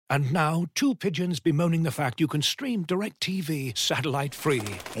And now, two pigeons bemoaning the fact you can stream DirecTV satellite-free.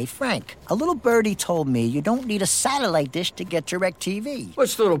 Hey, Frank, a little birdie told me you don't need a satellite dish to get DirecTV.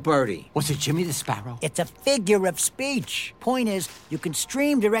 What's little birdie? Was it Jimmy the Sparrow? It's a figure of speech. Point is, you can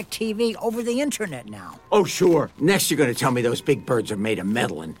stream DirecTV over the internet now. Oh, sure. Next you're going to tell me those big birds are made of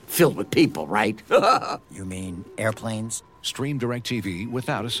metal and filled with people, right? You mean airplanes? Stream DirecTV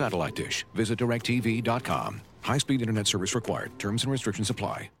without a satellite dish. Visit DirecTV.com. High-speed internet service required. Terms and restrictions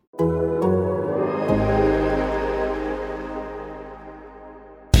apply.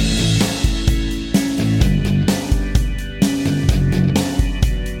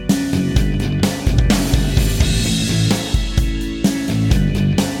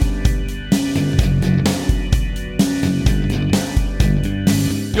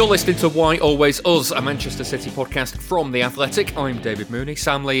 You're listening to Why Always Us, a Manchester City podcast from The Athletic. I'm David Mooney.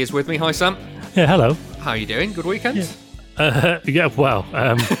 Sam Lee is with me. Hi, Sam. Yeah, hello. How are you doing? Good weekend? Yeah,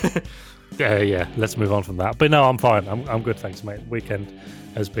 let's move on from that. But no, I'm fine. I'm good, thanks, mate. Weekend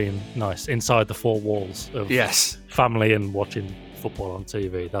has been nice. Inside the four walls of family and watching football on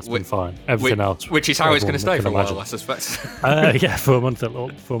TV. That's been fine. Everything else. Which is how it's going to stay for a while, I suspect. Yeah, for a month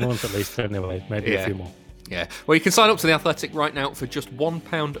at least, anyway. Maybe a few more. Yeah. Well, you can sign up to The Athletic right now for just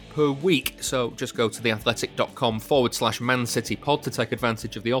 £1 per week. So just go to theathletic.com/Man City Pod to take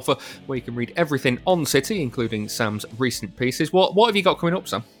advantage of the offer, where you can read everything on City, including Sam's recent pieces. What have you got coming up,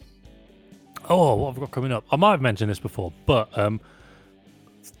 Sam? Oh, what have I got coming up? I might have mentioned this before, but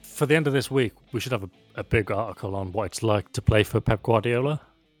for the end of this week, we should have a big article on what it's like to play for Pep Guardiola.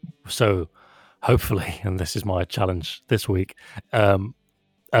 So hopefully, and this is my challenge this week, a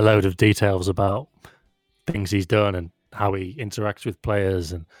load of details about things he's done and how he interacts with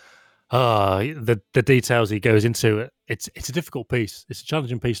players and the details he goes into. It's a difficult piece. It's a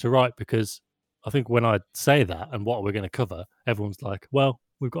challenging piece to write, because I think when I say that and what we're going to cover, everyone's like, well,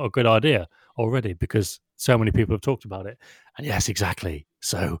 we've got a good idea already because so many people have talked about it. And yes, exactly.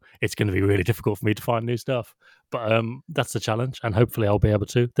 So it's going to be really difficult for me to find new stuff. But that's the challenge, and hopefully I'll be able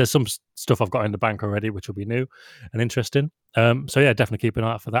to. There's some stuff I've got in the bank already, which will be new and interesting. So yeah, definitely keep an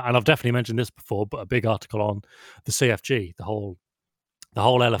eye out for that. And I've definitely mentioned this before, but a big article on the CFG, the whole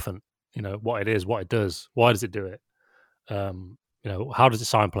elephant. You know, what it is, what it does, why does it do it? How does it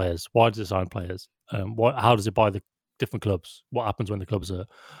sign players? Why does it sign players? How does it buy the different clubs? What happens when the clubs are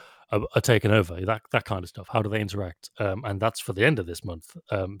taken over? That kind of stuff. How do they interact? And that's for the end of this month.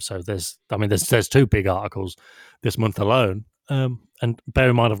 So there's two big articles this month alone. And bear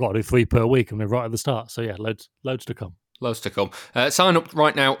in mind, I've got to do 3 per week, and we're right at the start. So yeah, loads to come. Loads to come. Sign up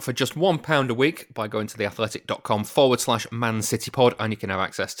right now for just £1 a week by going to theathletic.com/Man City Pod, and you can have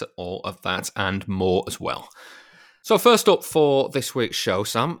access to all of that and more as well. So first up for this week's show,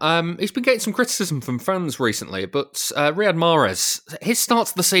 Sam, he's been getting some criticism from fans recently, but Riyad Mahrez, his start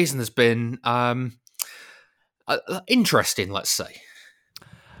to the season has been interesting, let's say.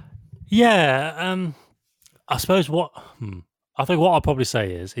 Yeah, I suppose I think what I'll probably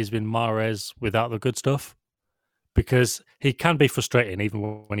say is he's been Mahrez without the good stuff, because he can be frustrating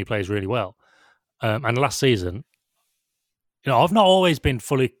even when he plays really well. And last season, I've not always been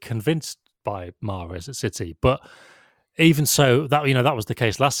fully convinced by Mahrez at City, but even so, that was the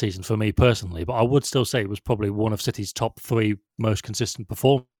case last season for me personally. But I would still say it was probably one of City's top 3 most consistent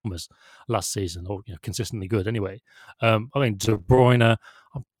performers last season, or consistently good anyway. I mean, De Bruyne,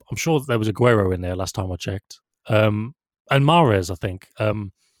 I'm sure that there was Aguero in there last time I checked, and Mahrez, I think.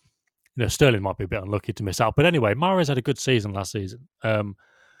 Sterling might be a bit unlucky to miss out, but anyway, Mahrez had a good season last season. But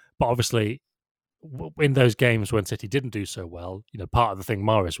obviously, in those games when City didn't do so well, part of the thing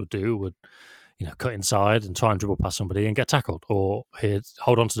Mahrez would do would, cut inside and try and dribble past somebody and get tackled, or he'd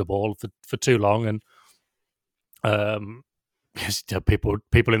hold onto the ball for too long, and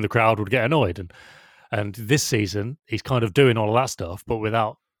people in the crowd would get annoyed. And this season, he's kind of doing all of that stuff, but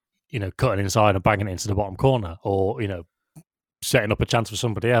without, cutting inside and banging it into the bottom corner, or, setting up a chance for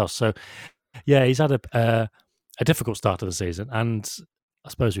somebody else. So, yeah, he's had a difficult start to the season, and I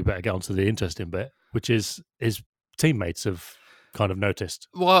suppose we better get on to the interesting bit, which is his teammates have kind of noticed.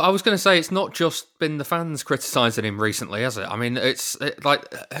 Well, I was going to say, it's not just been the fans criticising him recently, has it? I mean, it's like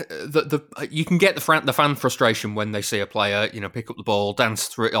you can get the fan frustration when they see a player, pick up the ball, dance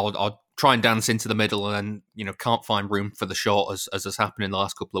through it, or try and dance into the middle, and then can't find room for the shot, as has happened in the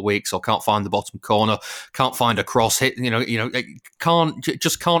last couple of weeks, or can't find the bottom corner, can't find a cross hit,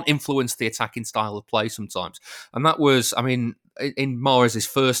 can't influence the attacking style of play sometimes. And that was, I mean, in Mahrez's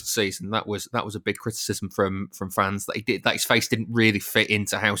first season, that was a big criticism from fans, that his face didn't really fit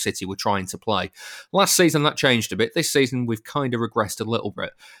into how City were trying to play. Last season that changed a bit. This season we've kind of regressed a little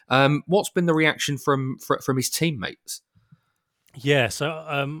bit. What's been the reaction from his teammates? Yeah,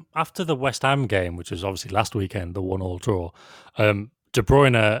 so after the West Ham game, which was obviously last weekend, the 1-1 draw, De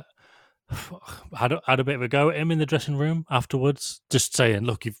Bruyne had a bit of a go at him in the dressing room afterwards, just saying,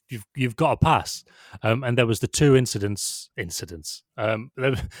 "Look, you've got a pass." And there was the two incidents. There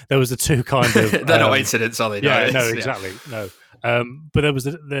was the two kind of They're not incidents, are they? yeah, no, Yeah. exactly, no. But there was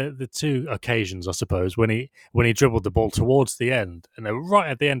the two occasions, I suppose, when he dribbled the ball towards the end, and they were right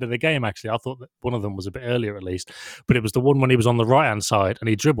at the end of the game. Actually, I thought that one of them was a bit earlier, at least, but it was the one when he was on the right hand side and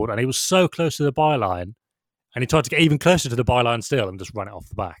he dribbled, and he was so close to the byline, and he tried to get even closer to the byline still, and just ran it off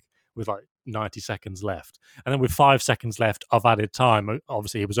the back with like 90 seconds left. And then with 5 seconds left of added time,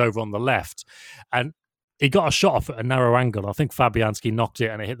 obviously he was over on the left, and he got a shot off at a narrow angle. I think Fabianski knocked it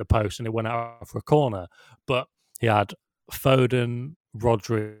and it hit the post and it went out for a corner. But he had Foden,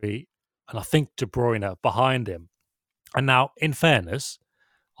 Rodri, and I think De Bruyne behind him. And now, in fairness,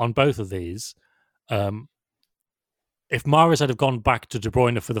 on both of these, if Mahrez had have gone back to De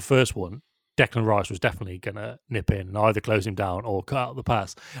Bruyne for the first one, Declan Rice was definitely going to nip in and either close him down or cut out the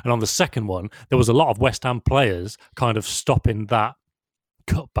pass. And on the second one, there was a lot of West Ham players kind of stopping that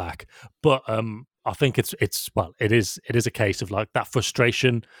cutback. But I think it is a case of like that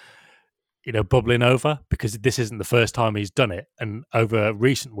frustration, bubbling over, because this isn't the first time he's done it. And over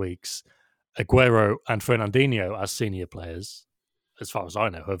recent weeks, Aguero and Fernandinho, as senior players, as far as I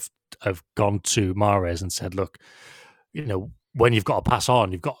know, have gone to Mahrez and said, "Look, when you've got a pass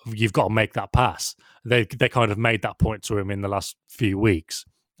on, you've got to make that pass." They kind of made that point to him in the last few weeks,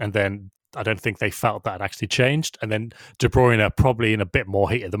 and then I don't think they felt that had actually changed. And then De Bruyne, probably in a bit more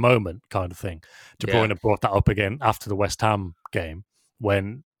heat at the moment, kind of thing. De Bruyne brought that up again after the West Ham game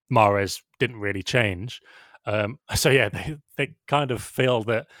when Mahrez didn't really change. So yeah, they kind of feel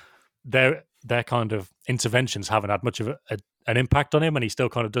that their kind of interventions haven't had much of an impact on him, and he still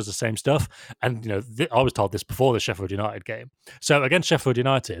kind of does the same stuff. And I was told this before the Sheffield United game. So against Sheffield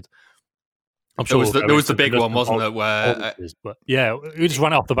United, I'm sure there was the big one, wasn't it? Where but yeah, he just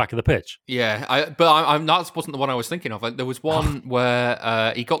ran it off the back of the pitch. Yeah, I'm that wasn't the one I was thinking of. There was one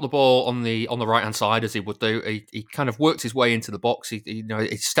where he got the ball on the right hand side, as he would do. He kind of worked his way into the box. He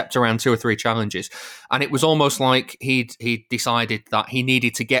stepped around 2 or 3 challenges, and it was almost like he'd decided that he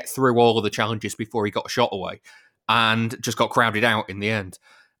needed to get through all of the challenges before he got a shot away, and just got crowded out in the end.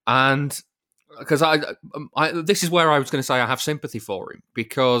 And because this is where I was going to say I have sympathy for him,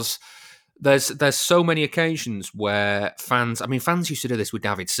 because there's so many occasions where fans used to do this with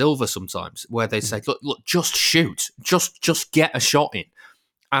David Silva sometimes, where they say, look, just shoot, just get a shot in.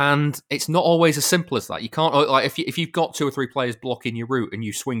 And it's not always as simple as that. You can't, like, if you've got 2 or 3 players blocking your route and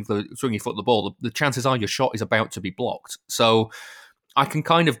you swing your foot at the ball, the chances are your shot is about to be blocked. So I can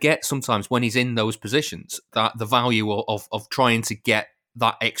kind of get sometimes when he's in those positions that the value of trying to get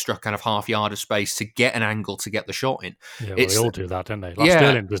that extra kind of half yard of space to get an angle to get the shot in. Yeah, they all do that, don't they?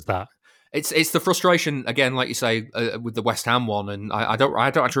 Sterling does that. It's the frustration again, like you say, with the West Ham one, and I don't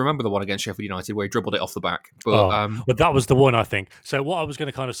actually remember the one against Sheffield United where he dribbled it off the back. But that was the one, I think. So what I was going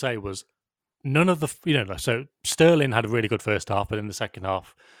to kind of say was none of the so Sterling had a really good first half, but in the second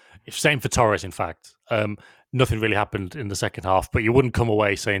half, same for Torres. In fact, nothing really happened in the second half. But you wouldn't come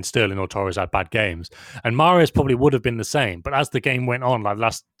away saying Sterling or Torres had bad games, and Mahrez probably would have been the same. But as the game went on, like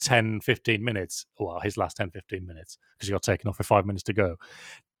last 10-15 minutes, his last 10-15 minutes, because he got taken off with 5 minutes to go.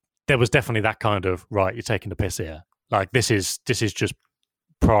 There was definitely that kind of, right, you're taking the piss here. Like this is just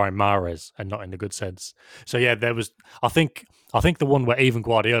prime Mahrez and not in the good sense. So yeah, there was. I think the one where even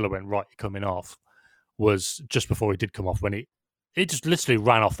Guardiola went, right, you're coming off, was just before he did come off, when he just literally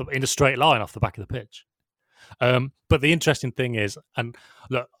ran off in a straight line off the back of the pitch. But the interesting thing is, and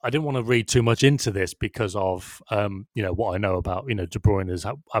look, I didn't want to read too much into this because of what I know about De Bruyne is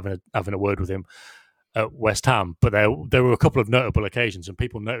having a word with him at West Ham, but there were a couple of notable occasions, and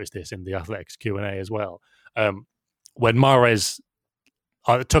people noticed this in the Athletics Q&A as well, when Mahrez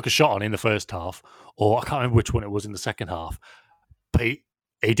either took a shot on in the first half, or I can't remember which one it was in the second half, but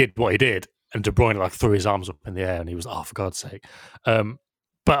he did what he did, and De Bruyne threw his arms up in the air, and he was, for God's sake. But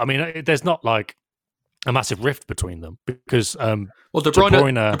I mean, there's not like a massive rift between them, because De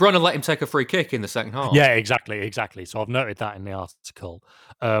Bruyne let him take a free kick in the second half. Yeah, exactly. So I've noted that in the article.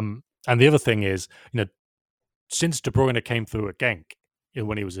 And the other thing is, since De Bruyne came through at Genk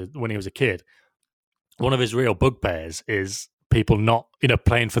when he was a kid, one of his real bugbears is people not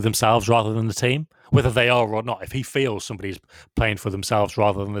playing for themselves rather than the team, whether they are or not. If he feels somebody's playing for themselves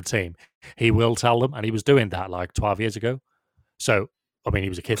rather than the team, he will tell them, and he was doing that like 12 years ago. So I mean, he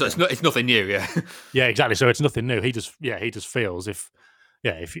was a kid. So it's nothing new, yeah. Yeah, exactly. So it's nothing new. He just feels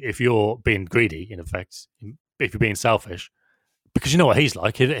if you're being greedy, in effect, if you're being selfish, because you know what he's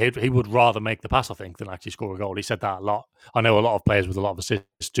like. He would rather make the pass, I think, than actually score a goal. He said that a lot. I know a lot of players with a lot of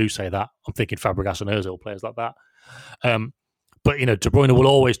assists do say that. I'm thinking Fabregas and Ozil, players like that. But, you know, De Bruyne will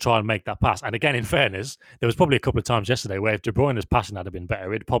always try and make that pass. And again, in fairness, there was probably a couple of times yesterday where if De Bruyne's passing had been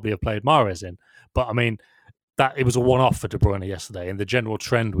better, he'd probably have played Mahrez in. But, I mean, that it was a one-off for De Bruyne yesterday. And the general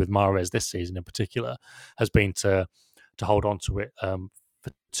trend with Mahrez this season in particular has been to hold on to it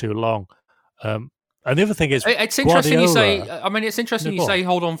for too long. And the other thing is, it's interesting Guardiola, you say. I mean, it's interesting you say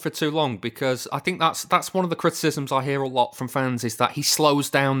hold on for too long, because I think that's one of the criticisms I hear a lot from fans, is that he slows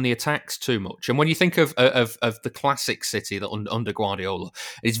down the attacks too much. And when you think of the classic City that under Guardiola,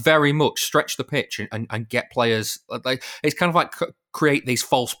 it's very much stretch the pitch and get players. It's kind of like create these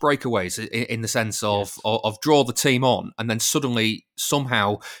false breakaways in the sense of draw the team on, and then suddenly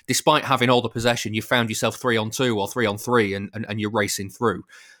somehow, despite having all the possession, you found yourself 3-on-2 or 3-on-3, and you're racing through.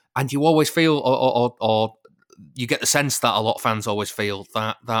 And you always feel, or you get the sense that a lot of fans always feel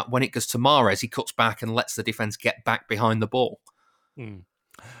that when it goes to Mahrez, he cuts back and lets the defence get back behind the ball.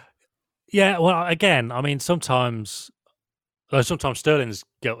 Yeah, well, again, I mean, sometimes Sterling's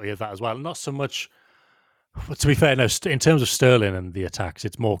guilty of that as well. Not so much, to be fair, no, in terms of Sterling and the attacks,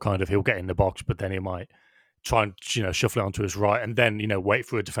 it's more kind of he'll get in the box, but then he might try and, you know, shuffle it onto his right and then, you know, wait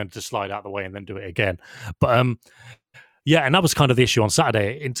for a defender to slide out the way and then do it again. But, yeah, and that was kind of the issue on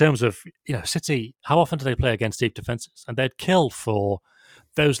Saturday in terms of, you know, City, how often do they play against deep defences? And they'd kill for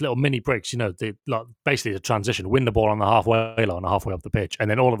those little mini breaks, you know, basically the transition, win the ball on the halfway line, halfway up the pitch.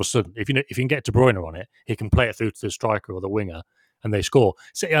 And then all of a sudden, if you can get De Bruyne on it, he can play it through to the striker or the winger and they score.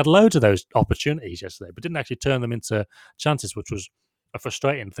 City had loads of those opportunities yesterday, but didn't actually turn them into chances, which was a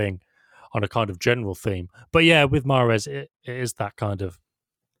frustrating thing on a kind of general theme. But yeah, with Mahrez, it is that kind of,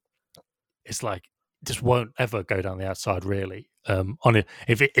 it's like, just won't ever go down the outside really. On it,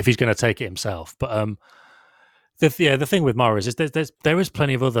 if he's going to take it himself. But the thing with Mahrez is there is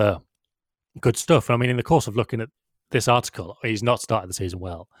plenty of other good stuff. I mean, in the course of looking at this article, he's not started the season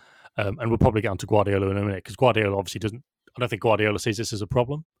well, and we'll probably get onto Guardiola in a minute because Guardiola obviously doesn't. I don't think Guardiola sees this as a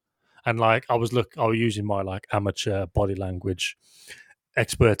problem. And like I was using my like amateur body language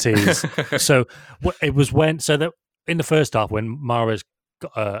expertise. So it was that in the first half when Mahrez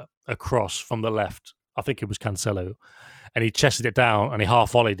got a cross from the left, I think it was Cancelo, and he chested it down and he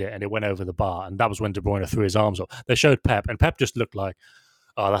half volleyed it and it went over the bar, and that was when De Bruyne threw his arms up. They showed Pep, and Pep just looked like,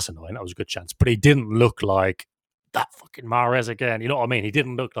 oh, that's annoying, that was a good chance, but he didn't look like that fucking Mahrez again. You know what I mean? He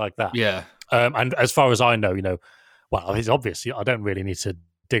didn't look like that. Yeah. And as far as I know, you know, well, it's obvious. I don't really need to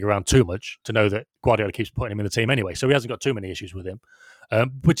dig around too much to know that Guardiola keeps putting him in the team anyway, so he hasn't got too many issues with him.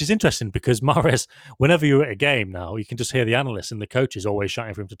 Which is interesting because Mahrez, whenever you're at a game now, you can just hear the analysts and the coaches always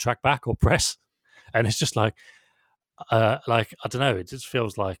shouting for him to track back or press. And it's just like I don't know, it just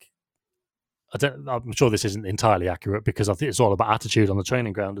feels like, I'm sure this isn't entirely accurate because I think it's all about attitude on the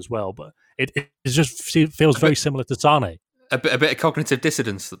training ground as well, but it just feels very similar to Sane. A bit of cognitive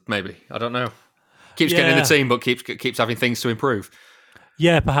dissonance, maybe. I don't know. Keeps getting in the team, but keeps having things to improve.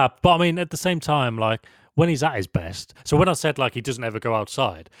 Yeah, perhaps. But I mean, at the same time, like, when he's at his best, so when I said like he doesn't ever go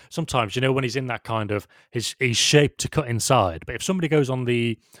outside, sometimes, you know, when he's in that kind of he's shaped to cut inside, but if somebody goes on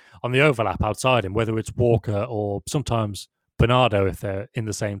the overlap outside him, whether it's Walker or sometimes Bernardo if they're in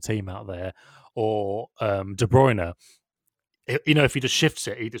the same team out there, or De Bruyne, you know, if he just shifts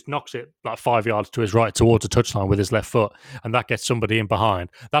it, he just knocks it like 5 yards to his right towards the touchline with his left foot, and that gets somebody in behind.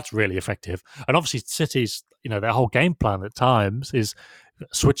 That's really effective. And obviously City's, you know, their whole game plan at times is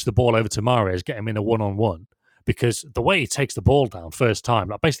switch the ball over to Mahrez, get him in a one-on-one, because the way he takes the ball down first time,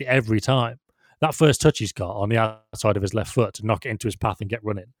 like basically every time, that first touch he's got on the outside of his left foot to knock it into his path and get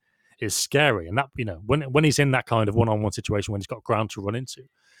running is scary. And that, you know, when he's in that kind of one-on-one situation, when he's got ground to run into,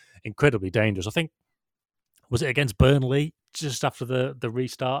 incredibly dangerous. I think, was it against Burnley just after the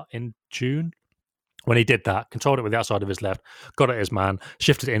restart in June? When he did that, controlled it with the outside of his left, got at his man,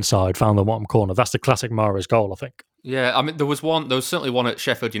 shifted it inside, found the bottom corner. That's the classic Mahrez goal, I think. Yeah, I mean, there was certainly one at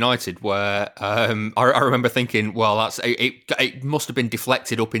Sheffield United where I remember thinking, well, it must have been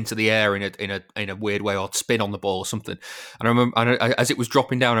deflected up into the air in a weird way, or spin on the ball or something. And I remember, as it was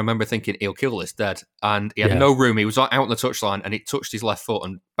dropping down, I remember thinking, he'll kill this dead. And he had no room. He was out on the touchline, and it touched his left foot,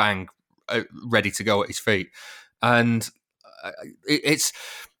 and bang, ready to go at his feet. And it's,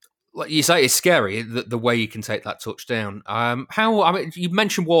 like you say, it's scary the way you can take that touchdown. You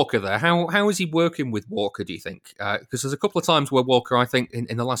mentioned Walker there. How is he working with Walker, do you think? Because there's a couple of times where Walker, I think,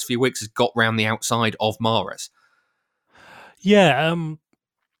 in the last few weeks, has got round the outside of Mahrez. Yeah,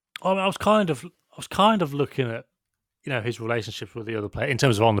 I was kind of looking at, you know, his relationships with the other player in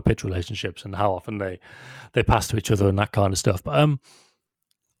terms of on the pitch relationships and how often they pass to each other and that kind of stuff. But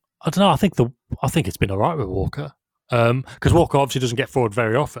I don't know. I think it's been all right with Walker. Because Walker obviously doesn't get forward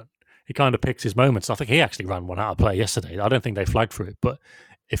very often. He kind of picks his moments. I think he actually ran one out of play yesterday. I don't think they flagged for it, but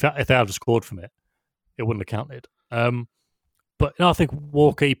if they had scored from it, it wouldn't have counted. But I think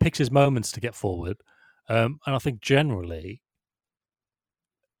Walker, he picks his moments to get forward. And I think generally,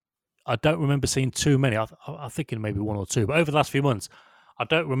 I don't remember seeing too many. I'm thinking maybe one or two. But over the last few months, I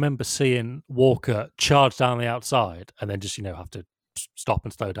don't remember seeing Walker charge down the outside and then just, have to stop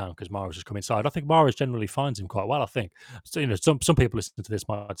and slow down because Mahrez has come inside. I think Mahrez generally finds him quite well, I think. So, some people listening to this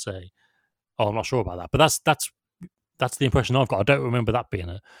might say, oh, I'm not sure about that. But that's the impression I've got. I don't remember that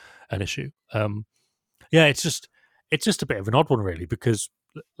being an issue. It's just a bit of an odd one, really, because,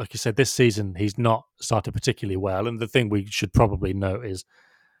 like you said, this season he's not started particularly well. And the thing we should probably note is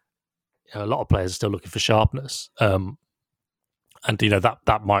a lot of players are still looking for sharpness. And,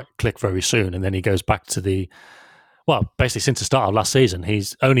 that might click very soon. And then he goes back to basically since the start of last season,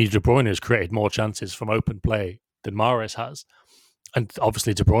 only De Bruyne has created more chances from open play than Mahrez has. And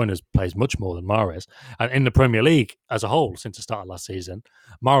obviously De Bruyne plays much more than Mahrez. And in the Premier League as a whole, since the start of last season,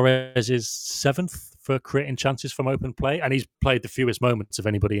 Mahrez is 7th for creating chances from open play. And he's played the fewest moments of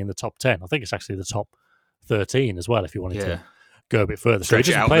anybody in the top 10. I think it's actually the top 13 as well, if you wanted to go a bit further. So he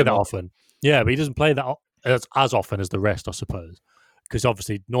doesn't play that often. Yeah, but he doesn't play that as often as the rest, I suppose. Because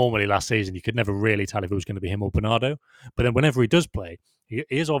obviously, normally last season, you could never really tell if it was going to be him or Bernardo. But then whenever he does play, he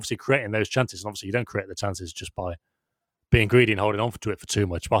is obviously creating those chances. And obviously, you don't create the chances just by being greedy and holding on to it for too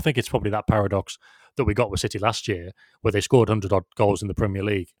much. But I think it's probably that paradox that we got with City last year, where they scored 100-odd goals in the Premier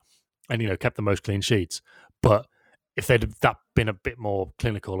League and, kept the most clean sheets. But if they'd been a bit more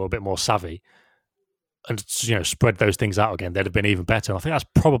clinical or a bit more savvy and, spread those things out again, they'd have been even better. And I think that's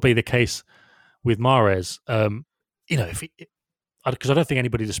probably the case with Mahrez. Because I don't think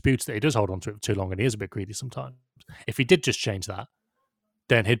anybody disputes that he does hold on to it for too long and he is a bit greedy sometimes. If he did just change that,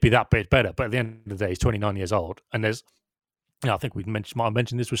 then he'd be that bit better. But at the end of the day, he's 29 years old. And there's, I think might have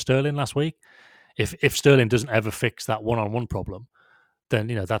mentioned this with Sterling last week. If Sterling doesn't ever fix that one-on-one problem, then,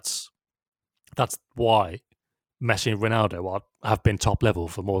 that's why Messi and Ronaldo have been top level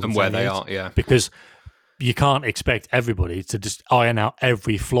for more than 10 years. And where they are, yeah. Because you can't expect everybody to just iron out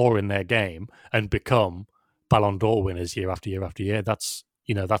every flaw in their game and become Ballon d'Or winners year after year after year. That's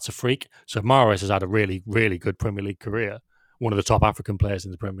a freak. So Mahrez has had a really, really good Premier League career. One of the top African players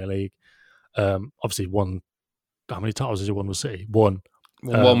in the Premier League. Obviously won, how many titles has he won with City? One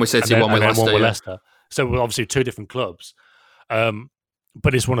with City, one with Leicester. So obviously 2 different clubs.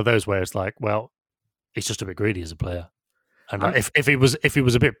 But it's one of those where it's like, well, he's just a bit greedy as a player. And if he was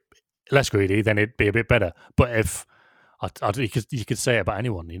a bit less greedy, then it'd be a bit better. But if you could say it about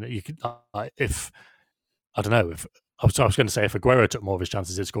anyone, you could I don't know, if I was going to say if Aguero took more of his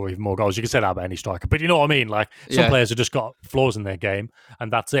chances, he'd score even more goals. You could say that about any striker. But you know what I mean? Like, some players have just got flaws in their game,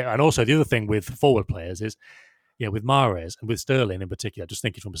 and that's it. And also, the other thing with forward players is, with Mahrez and with Sterling in particular, just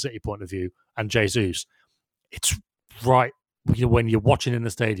thinking from a City point of view, and Jesus, it's right, when you're watching in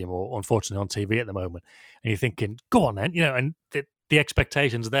the stadium or unfortunately on TV at the moment, and you're thinking, go on then, and the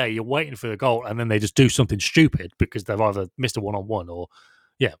expectations there, you're waiting for the goal, and then they just do something stupid because they've either missed a one-on-one or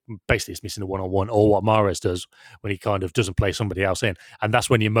basically it's missing a one-on-one, or what Mahrez does when he kind of doesn't play somebody else in. And that's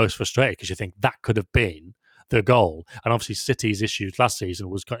when you're most frustrated because you think that could have been the goal. And obviously City's issues last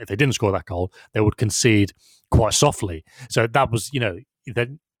season was, if they didn't score that goal, they would concede quite softly. So that was,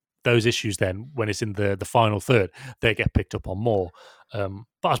 then those issues then, when it's in the final third, they get picked up on more. But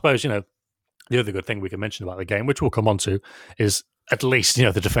I suppose, the other good thing we can mention about the game, which we'll come on to, is at least,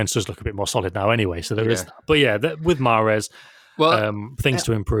 the defence does look a bit more solid now anyway. So there is that. But with Mahrez, things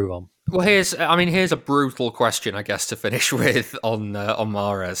to improve on. Well, here's a brutal question, I guess, to finish with on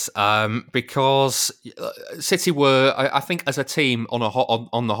Mahrez, because City were, I think, as a team on the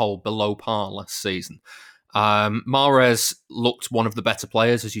whole, below par last season. Mahrez looked one of the better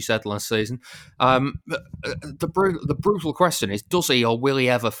players, as you said, last season. The brutal question is, does he or will he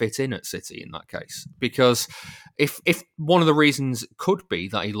ever fit in at City in that case? Because if one of the reasons could be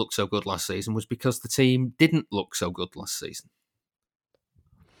that he looked so good last season was because the team didn't look so good last season.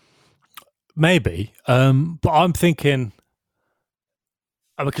 Maybe, but I'm thinking,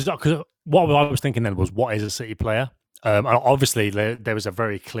 because what I was thinking then was, what is a City player? And obviously there was a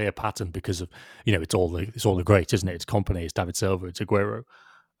very clear pattern because of, it's all the greats, isn't it? It's Kompany, it's David Silva, it's Aguero,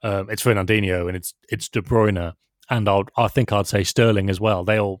 it's Fernandinho, and it's De Bruyne, and I think I'd say Sterling as well.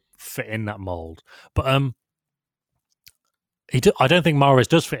 They all fit in that mold, but I don't think Mahrez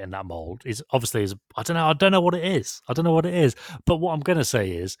does fit in that mold. He's obviously, I don't know what it is. But what I'm going to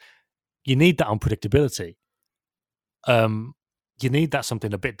say is, you need that unpredictability. You need that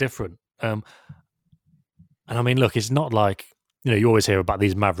something a bit different. And I mean, look, it's not like you always hear about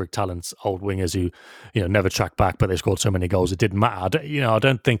these maverick talents, old wingers who, never track back, but they scored so many goals it didn't matter. I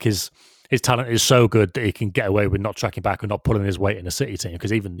don't think his talent is so good that he can get away with not tracking back and not pulling his weight in a City team.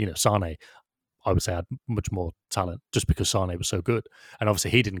 Because even, Sane, I would say, had much more talent just because Sane was so good. And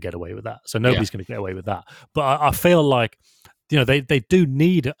obviously he didn't get away with that. So nobody's going to get away with that. But I feel like, they do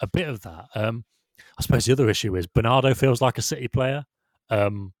need a bit of that. I suppose the other issue is Bernardo feels like a City player.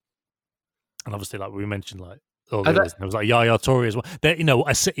 And obviously, like we mentioned, like all the others, there was like Yaya Toure as well.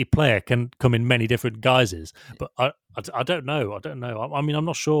 A City player can come in many different guises, but I don't know. I mean, I'm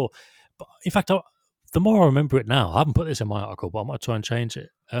not sure. But in fact, the more I remember it now, I haven't put this in my article, but I might try and change it.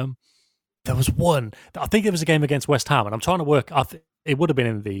 There was one. I think it was a game against West Ham, and I'm trying to work. It would have been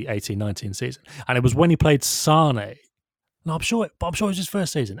in the 18-19 season, and it was when he played Sane. No, I'm sure it was his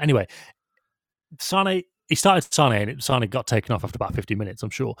first season. Anyway, Sane. He started Sane, and Sane got taken off after about 50 minutes, I'm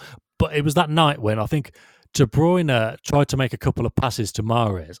sure. But it was that night when I think De Bruyne tried to make a couple of passes to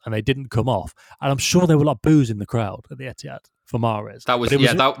Mahrez, and they didn't come off. And I'm sure there were like boos in the crowd at the Etihad for Mahrez. That was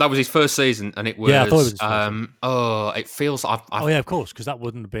that was his first season, and it was. Yeah, I thought it was his first season. It feels. Oh yeah, of course, because that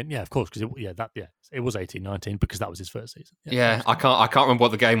wouldn't have been. Yeah, of course, because it was 18-19 because that was his first season. Yeah, I can't remember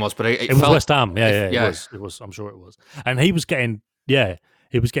what the game was, but it was West Ham. Yeah, it was. I'm sure it was, and he was getting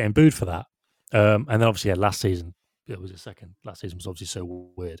booed for that. And then obviously, last season, it was his second. Last season was obviously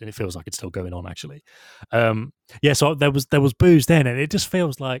so weird, and it feels like it's still going on, actually. So there was booze then, and it just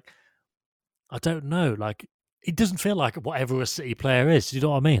feels like, I don't know, like, it doesn't feel like whatever a City player is. Do you know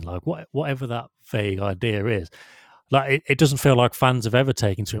what I mean? Like, whatever that vague idea is. Like, it doesn't feel like fans have ever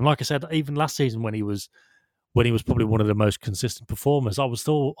taken to him. Like I said, even last season when he was probably one of the most consistent performers, I was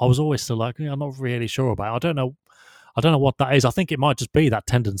always still like, I'm not really sure about it. I don't know what that is. I think it might just be that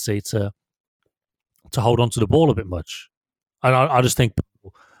tendency to hold on to the ball a bit much. And I just think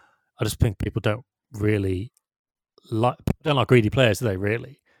people don't really like greedy players, do they,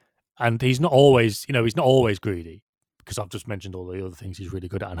 really? And he's not always greedy, because I've just mentioned all the other things he's really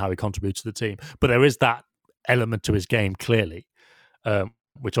good at and how he contributes to the team. But there is that element to his game, clearly,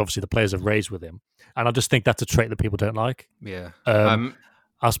 which obviously the players have raised with him. And I just think that's a trait that people don't like. Yeah.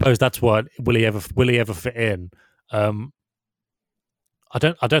 I suppose that's what, will he ever fit in? I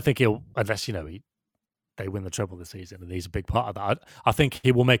don't think he'll, unless, they win the treble this season, and he's a big part of that. I think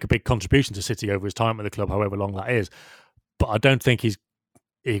he will make a big contribution to City over his time at the club, however long that is. But I don't think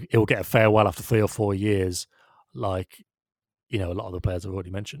he'll get a farewell after 3 or 4 years, like a lot of the players I've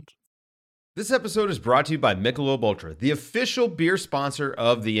already mentioned. This episode is brought to you by Michelob Ultra, the official beer sponsor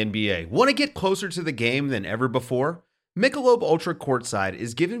of the NBA. Want to get closer to the game than ever before? Michelob Ultra Courtside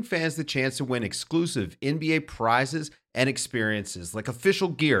is giving fans the chance to win exclusive NBA prizes and experiences like official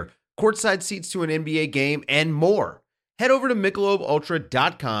gear, courtside seats to an NBA game, and more. Head over to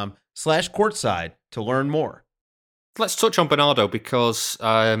MichelobUltra.com/courtside to learn more. Let's touch on Bernardo, because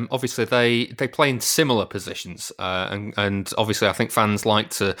obviously they play in similar positions, and obviously I think fans like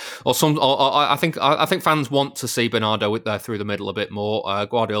to, I think fans want to see Bernardo there through the middle a bit more.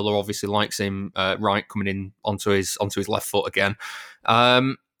 Guardiola obviously likes him right coming in onto his left foot again.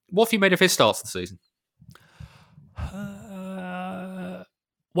 What have you made of his starts this season?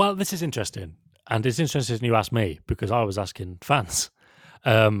 Well, this is interesting, and it's interesting you asked me, because I was asking fans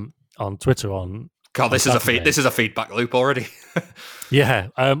on Twitter on. God, this is a feedback loop already. Yeah.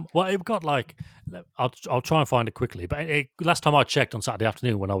 Well, it got like, I'll try and find it quickly. But last time I checked on Saturday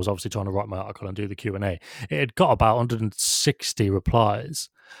afternoon, when I was obviously trying to write my article and do the Q&A, it had got about 160 replies.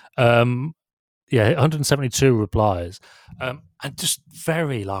 172 replies, and just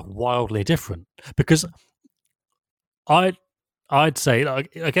very like wildly different. Because I'd say,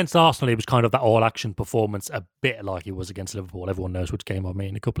 like, against Arsenal, it was kind of that all-action performance, a bit like it was against Liverpool. Everyone knows which game I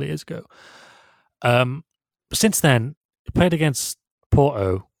mean, a couple of years ago. But since then, he played against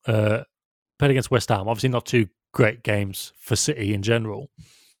Porto, played against West Ham. Obviously, not two great games for City in general,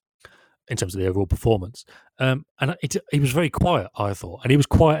 in terms of the overall performance. And he was very quiet, I thought. And he was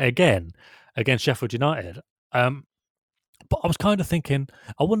quiet again against Sheffield United. But I was kind of thinking,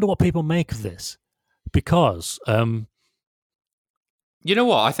 I wonder what people make of this. Because... you know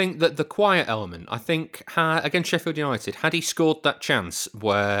what? I think that the quiet element, against Sheffield United, had he scored that chance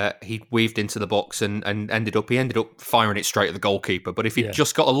where he weaved into the box and ended up firing it straight at the goalkeeper. But if he'd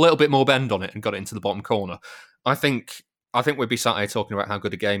just got a little bit more bend on it and got it into the bottom corner, I think we'd be sat here talking about how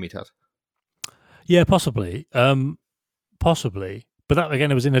good a game he'd had. Yeah, possibly. Possibly. But that,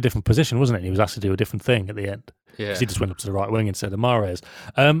 again, it was in a different position, wasn't it? He was asked to do a different thing at the end. Yeah. Because he just went up to the right wing instead of Mahrez.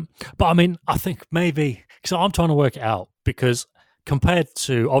 But I mean, I think maybe, because I'm trying to work it out, because compared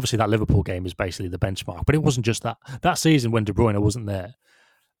to, obviously, that Liverpool game is basically the benchmark, but it wasn't just that. That season when De Bruyne wasn't there,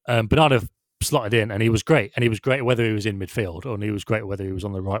 Bernardo slotted in, and he was great. And he was great whether he was in midfield, or he was great whether he was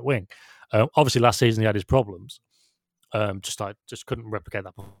on the right wing. Obviously, last season he had his problems. Just couldn't replicate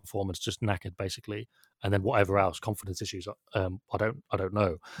that performance. Just knackered basically, and then whatever else, confidence issues. I don't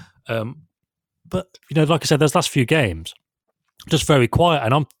know. But like I said, those last few games, just very quiet,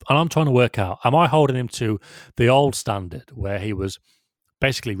 and I'm trying to work out: am I holding him to the old standard where he was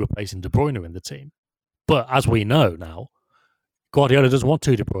basically replacing De Bruyne in the team? But as we know now, Guardiola doesn't want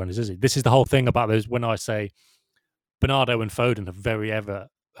two De Bruynes, is he? This is the whole thing about those. When I say Bernardo and Foden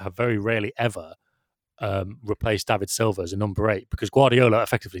have very rarely ever replaced David Silva as a number 8, because Guardiola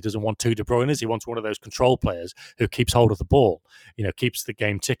effectively doesn't want two De Bruynes. He wants one of those control players who keeps hold of the ball, keeps the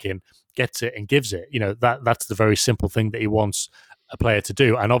game ticking, gets it and gives it. That's the very simple thing that he wants a player to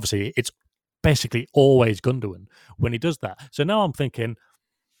do. And obviously, it's basically always Gundogan when he does that. So now I'm thinking,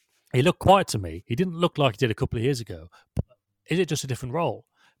 he looked quiet to me. He didn't look like he did a couple of years ago. But is it just a different role?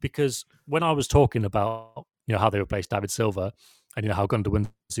 Because when I was talking about how they replaced David Silva and how Gundogan's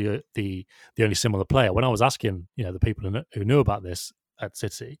the only similar player, when I was asking the people who knew about this at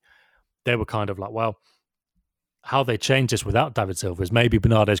City, they were kind of like, well, how they change this without David Silva is maybe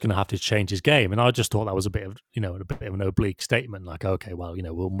Bernardo's going to have to change his game. And I just thought that was a bit of an oblique statement, like, okay, well,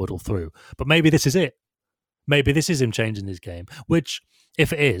 we'll muddle through. But maybe this is it. Maybe this is him changing his game, which,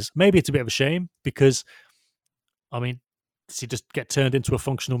 if it is, maybe it's a bit of a shame because, does he just get turned into a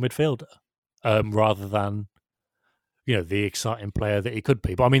functional midfielder rather than, the exciting player that he could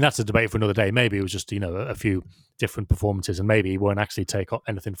be? But that's a debate for another day. Maybe it was just, a few different performances, and maybe he won't actually take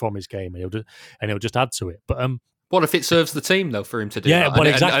anything from his game, and he'll just add to it. But what if it serves the team though for him to do that? Well,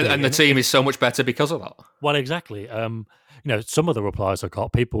 exactly. And the team is so much better because of that. Well, exactly. Some of the replies I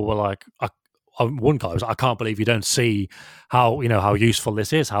got, people were like, one guy was, I can't believe you don't see how useful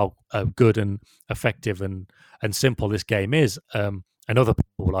this is, how good and effective and simple this game is. And other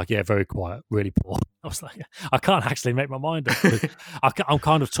people were like, yeah, very quiet, really poor. I was like, I can't actually make my mind up. I'm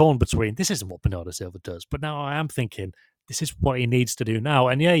kind of torn between, this isn't what Bernardo Silva does, but now I am thinking, this is what he needs to do now.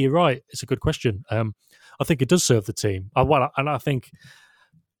 And yeah, you're right. It's a good question. I think it does serve the team. And I think,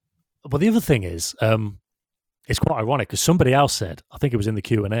 well, the other thing is, it's quite ironic because somebody else said, I think it was in the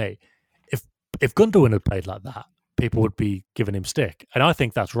Q&A, if Gundogan had played like that, people would be giving him stick. And I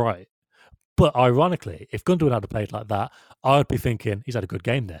think that's right. But ironically, if Gundogan had played like that, I'd be thinking he's had a good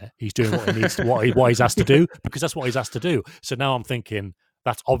game there. He's doing what he needs to, what he's asked to do, because that's what he's asked to do. So now I'm thinking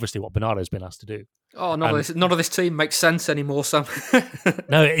that's obviously what Bernardo's been asked to do. Oh, none of this team makes sense anymore, Sam.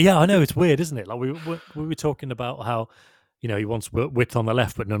 No, yeah, I know, it's weird, isn't it? Like we were talking about how he wants width on the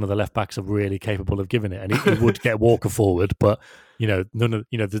left, but none of the left backs are really capable of giving it. And he would get Walker forward, but none of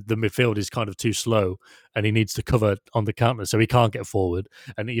the midfield is kind of too slow, and he needs to cover on the counter, so he can't get forward.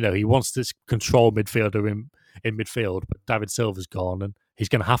 And he wants this control midfielder in midfield, but David Silva's gone, and he's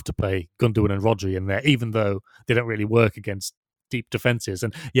going to have to play Gundogan and Rodri in there, even though they don't really work against deep defenses.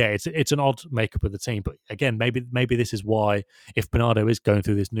 And yeah, it's an odd makeup of the team, but again, maybe this is why, if Bernardo is going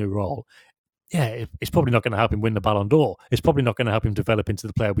through this new role, yeah, it's probably not going to help him win the Ballon d'Or. It's probably not going to help him develop into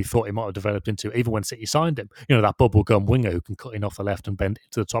the player we thought he might have developed into, even when City signed him. That bubblegum winger who can cut in off the left and bend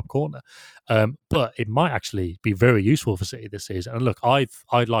into the top corner. But it might actually be very useful for City this season. And look, I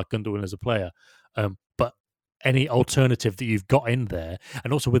like Gundogan as a player, but any alternative that you've got in there,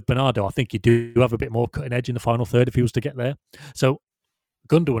 and also with Bernardo, I think you do have a bit more cutting edge in the final third if he was to get there. So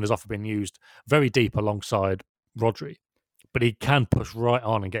Gundogan has often been used very deep alongside Rodri, but he can push right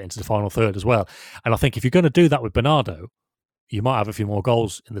on and get into the final third as well. And I think if you're going to do that with Bernardo, you might have a few more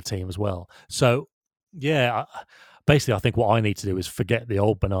goals in the team as well. So, yeah, basically, I think what I need to do is forget the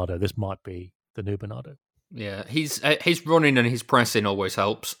old Bernardo. This might be the new Bernardo. Yeah, his running and his pressing always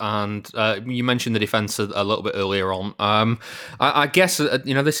helps. And you mentioned the defence a little bit earlier on. I guess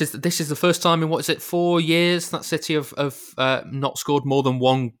this is the first time in 4 years that City have not scored more than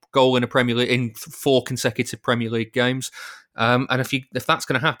one goal in a Premier League in 4 consecutive Premier League games. And if that's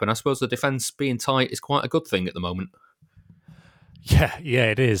going to happen, I suppose the defence being tight is quite a good thing at the moment. Yeah,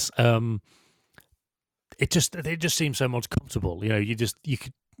 it is. It just seems so much comfortable.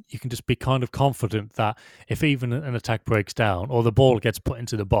 You can just be kind of confident that if even an attack breaks down or the ball gets put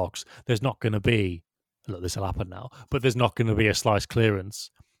into the box, there's not going to be, look, this will happen now, but there's not going to be a slice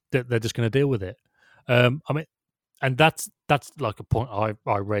clearance. They're just going to deal with it. And that's like a point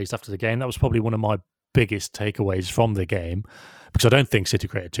I raised after the game. That was probably one of my biggest takeaways from the game, because I don't think City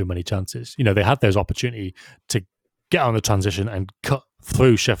created too many chances. They had those opportunity to get on the transition and cut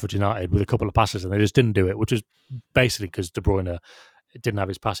through Sheffield United with a couple of passes, and they just didn't do it, which is basically because De Bruyne didn't have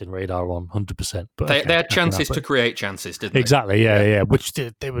his passing radar on 100%. But they had chances to create chances, didn't they? Exactly, yeah. Which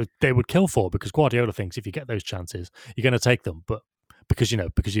they would kill for, because Guardiola thinks if you get those chances, you're going to take them. But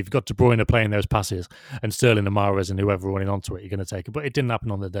because you've got De Bruyne playing those passes and Sterling and Mahrez and whoever running onto it, you're going to take it. But it didn't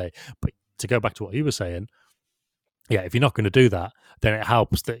happen on the day. But to go back to what you were saying, yeah, if you're not going to do that, then it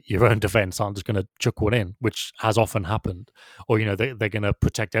helps that your own defence aren't just going to chuck one in, which has often happened. Or, they're going to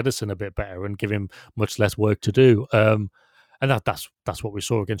protect Ederson a bit better and give him much less work to do. And that's what we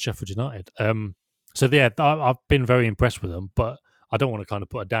saw against Sheffield United. So, yeah, I've been very impressed with them, but I don't want to kind of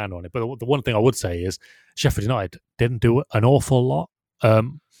put a down on it. But the one thing I would say is Sheffield United didn't do an awful lot.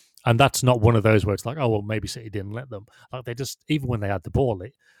 And that's not one of those where it's like, oh, well, maybe City didn't let them. Like they just, even when they had the ball,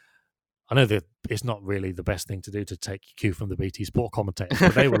 I know that it's not really the best thing to do to take cue from the BT Sport commentators,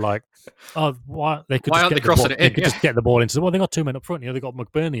 but they were like, "Oh, why they could just get the ball into? Well, they got 2 men up front. They got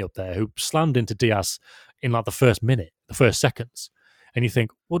McBurney up there who slammed into Diaz in like the first minute, the first seconds, and you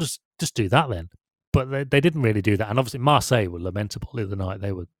think, well, just do that then. But they didn't really do that, and obviously Marseille were lamentable the other night.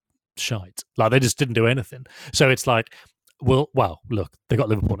 They were shite, like they just didn't do anything. So it's like, well, look, they got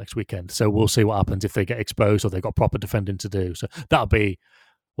Liverpool next weekend, so we'll see what happens if they get exposed or they got proper defending to do. So that'll be.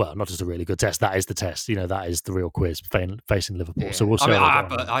 Well, not just a really good test. That is the test. That is the real quiz facing Liverpool. Yeah. So we'll see.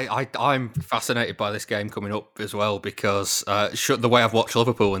 I'm fascinated by this game coming up as well because the way I've watched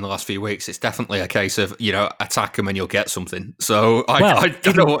Liverpool in the last few weeks, it's definitely a case of attack them and you'll get something. So I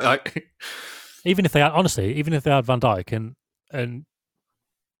don't know what. Even if they had Van Dijk and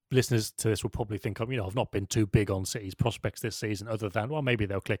listeners to this will probably think I've not been too big on City's prospects this season, other than maybe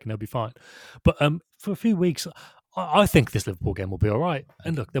they'll click and they'll be fine. But for a few weeks. I think this Liverpool game will be all right.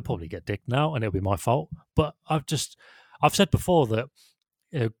 And look, they'll probably get dicked now and it'll be my fault. But I've said before that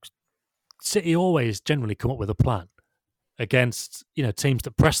City always generally come up with a plan against teams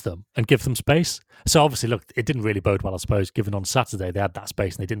that press them and give them space. So obviously, look, it didn't really bode well, I suppose, given on Saturday they had that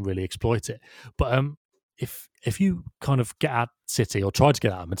space and they didn't really exploit it. But if you kind of get at City or try to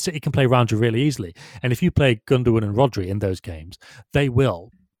get at them, and City can play around you really easily. And if you play Gundogan and Rodri in those games, they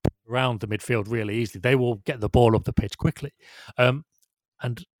will around the midfield really easily. They will get the ball up the pitch quickly. So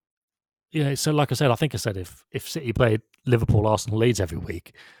like I said, if City played Liverpool, Arsenal, Leeds every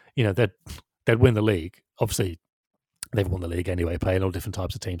week, they'd win the league. Obviously, they've won the league anyway, playing all different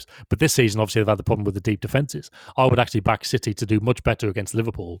types of teams. But this season, obviously, they've had the problem with the deep defences. I would actually back City to do much better against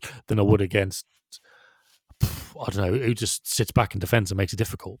Liverpool than I would against, I don't know, who just sits back and defends and makes it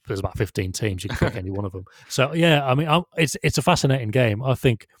difficult. There's about 15 teams. You can pick any one of them. So, yeah, I mean, it's a fascinating game. I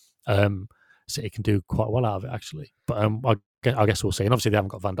think City can do quite well out of it, actually. But I guess we'll see. And obviously, they haven't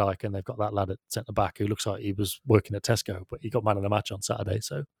got Van Dijk and they've got that lad at centre-back who looks like he was working at Tesco, but he got man of the match on Saturday.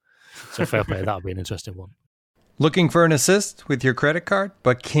 So fair play. That'll be an interesting one. Looking for an assist with your credit card,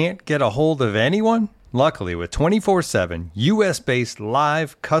 but can't get a hold of anyone? Luckily, with 24/7 U.S.-based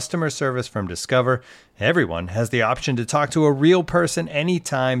live customer service from Discover, everyone has the option to talk to a real person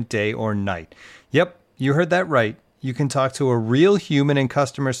anytime, day or night. Yep, you heard that right. You can talk to a real human in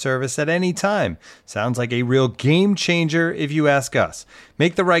customer service at any time. Sounds like a real game changer if you ask us.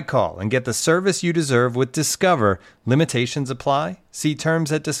 Make the right call and get the service you deserve with Discover. Limitations apply. See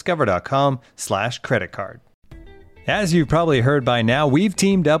terms at discover.com/creditcard. As you've probably heard by now, we've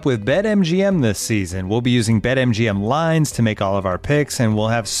teamed up with BetMGM this season. We'll be using BetMGM lines to make all of our picks, and we'll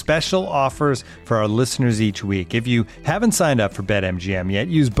have special offers for our listeners each week. If you haven't signed up for BetMGM yet,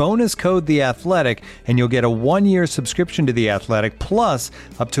 use bonus code The Athletic, and you'll get a 1-year subscription to The Athletic, plus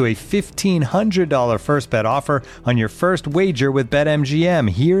up to a $1,500 first bet offer on your first wager with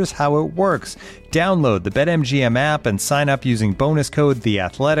BetMGM. Here's how it works. Download the BetMGM app and sign up using bonus code The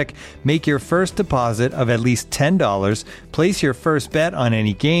Athletic. Make your first deposit of at least $10. Place your first bet on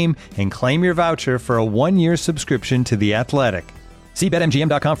any game and claim your voucher for a 1-year subscription to The Athletic. See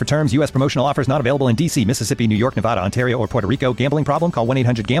BetMGM.com for terms. U.S. promotional offers not available in D.C., Mississippi, New York, Nevada, Ontario, or Puerto Rico. Gambling problem? Call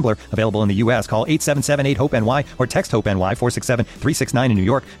 1-800-GAMBLER. Available in the U.S. Call 877-8-HOPE-NY or text HOPE-NY 467-369 in New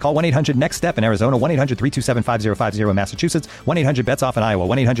York. Call 1-800-NEXT-STEP in Arizona. 1-800-327-5050 in Massachusetts. 1-800-BETS-OFF in Iowa.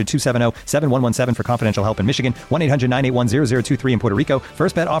 1-800-270-7117 for confidential help in Michigan. 1-800-981-0023 in Puerto Rico.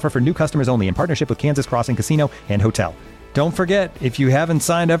 First bet offer for new customers only in partnership with Kansas Crossing Casino and Hotel. Don't forget, if you haven't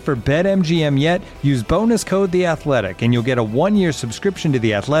signed up for BetMGM yet, use bonus code The Athletic, and you'll get a 1-year subscription to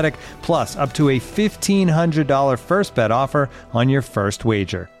The Athletic, plus up to a $1,500 first bet offer on your first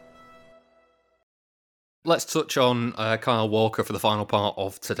wager. Let's touch on Kyle Walker for the final part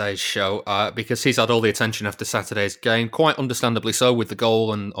of today's show, because he's had all the attention after Saturday's game, quite understandably so, with the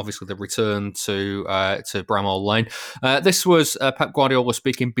goal and obviously the return to Bramall Lane. This was Pep Guardiola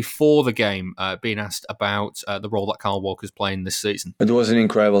speaking before the game, being asked about the role that Kyle Walker's playing this season. It was an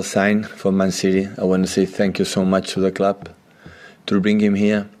incredible sign for Man City. I want to say thank you so much to the club to bring him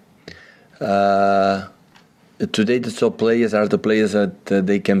here. Today the top players are the players that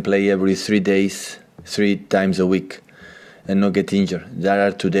they can play every 3 days, 3 times a week. and not get injured. That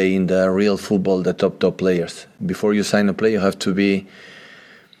are today in the real football the top players. Before you sign a player, you have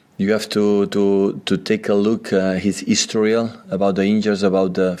to take a look his historial about the injuries,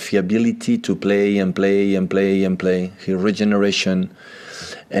 about the fiability to play and play and play and play, his regeneration,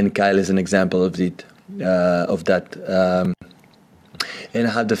 and Kyle is an example of it, of that. And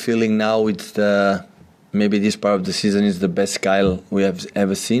I have the feeling now it's maybe this part of the season is the best Kyle we have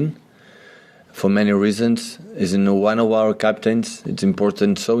ever seen. For many reasons, is one of our captains. It's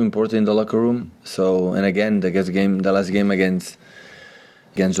important, so important in the locker room. So, and again, the last game against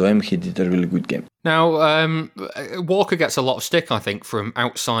OM, he did a really good game. Now, Walker gets a lot of stick, I think, from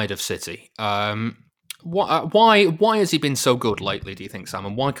outside of City. Why has he been so good lately, do you think, Sam?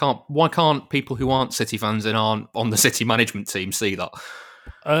 And why can't people who aren't City fans and aren't on the City management team see that?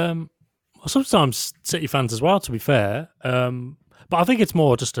 Well, sometimes City fans as well, to be fair. But I think it's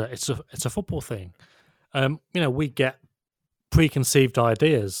more just it's a football thing. We get preconceived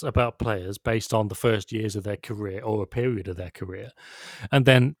ideas about players based on the first years of their career or a period of their career. And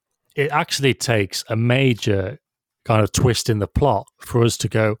then it actually takes a major kind of twist in the plot for us to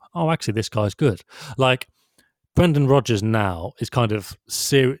go, oh, actually, this guy's good. Like, Brendan Rodgers now is kind of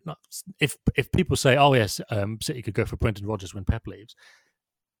serious. If people say, oh, yes, City could go for Brendan Rodgers when Pep leaves,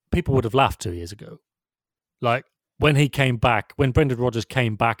 people would have laughed 2 years ago. Like, when Brendan Rodgers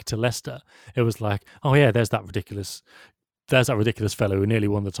came back to Leicester, it was like, oh, yeah, there's that ridiculous fellow who nearly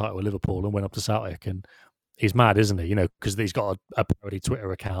won the title with Liverpool and went up to Celtic, and he's mad, isn't he? Because he's got a parody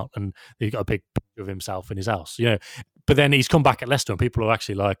Twitter account and he's got a big picture of himself in his house. But then he's come back at Leicester, and people are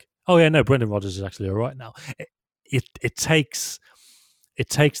actually like, "Oh yeah, no, Brendan Rodgers is actually all right now." It takes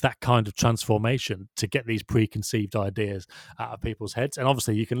that kind of transformation to get these preconceived ideas out of people's heads. And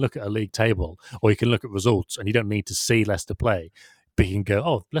obviously, you can look at a league table or you can look at results, and you don't need to see Leicester play, but you can go,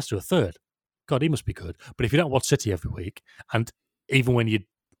 "Oh, Leicester are third. God, he must be good." But if you don't watch City every week, and even when you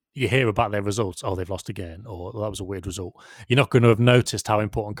hear about their results, oh, they've lost again, or that was a weird result, you're not going to have noticed how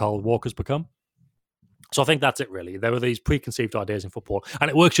important Kyle Walker's become. So I think that's it, really. There are these preconceived ideas in football, and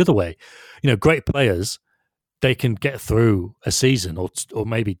it works the other way. Great players, they can get through a season or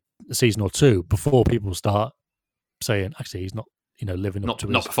maybe a season or two before people start saying, actually, he's not living up to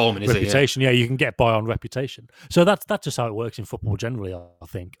his performing, reputation. Is he? Yeah, you can get by on reputation. So that's just how it works in football generally, I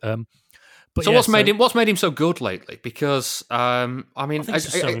think. But so what's made him so good lately? Because I think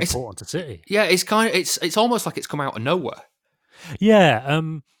it's so important to City. Yeah, it's almost like it's come out of nowhere. Yeah,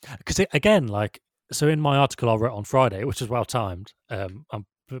 because again, so in my article I wrote on Friday, which is well timed, I'm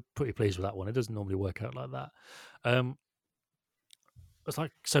pretty pleased with that one. It doesn't normally work out like that. It's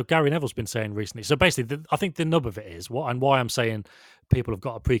like, so Gary Neville's been saying recently. So basically, I think the nub of it is why I'm saying people have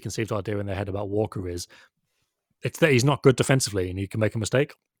got a preconceived idea in their head about Walker is it's that he's not good defensively and he can make a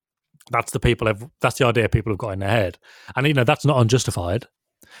mistake. That's the idea people have got in their head, and that's not unjustified.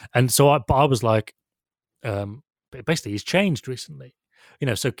 And so I was like, basically, he's changed recently.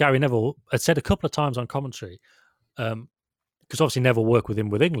 So Gary Neville had said a couple of times on commentary, because obviously Neville worked with him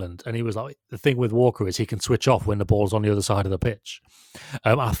with England, and he was like, the thing with Walker is he can switch off when the ball's on the other side of the pitch.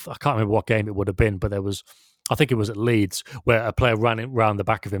 I can't remember what game it would have been, but I think it was at Leeds, where a player ran around the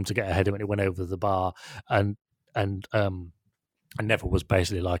back of him to get ahead of him, and it went over the bar, and Neville was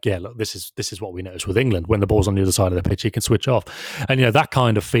basically like, yeah, look, this is what we notice with England. When the ball's on the other side of the pitch, he can switch off. And, that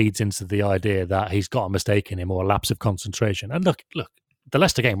kind of feeds into the idea that he's got a mistake in him or a lapse of concentration. And look, the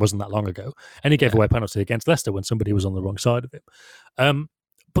Leicester game wasn't that long ago, and he gave away a penalty against Leicester when somebody was on the wrong side of him.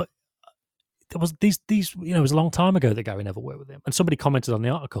 But there was it was a long time ago that Gary Neville worked with him. And somebody commented on the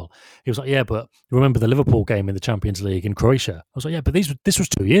article. He was like, yeah, but you remember the Liverpool game in the Champions League in Croatia? I was like, yeah, but this was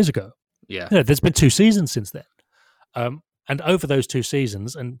 2 years ago. Yeah. There's been 2 seasons since then. And over those 2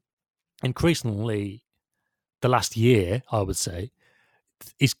 seasons, and increasingly the last year, I would say,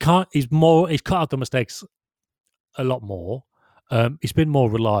 he's cut out the mistakes a lot more. He's been more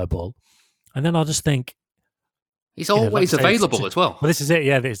reliable. And then I just think he's always available as well. Well, this is it.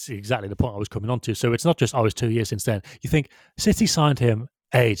 Yeah, this is exactly the point I was coming on to. So it's not just, it's 2 years since then. You think City signed him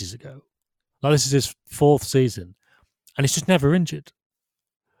ages ago. Like, this is his 4th season, and he's just never injured.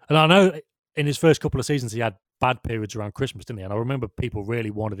 And I know in his first couple of seasons, he had bad periods around Christmas, didn't he? And I remember people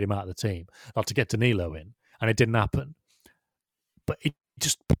really wanted him out of the team, like to get Danilo in, and it didn't happen. But it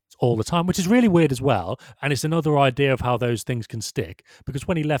just all the time, which is really weird as well. And it's another idea of how those things can stick. Because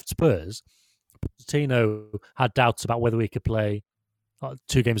when he left Spurs, Pochettino had doubts about whether he could play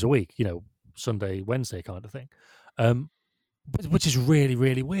 2 games a week, Sunday, Wednesday kind of thing. Which is really,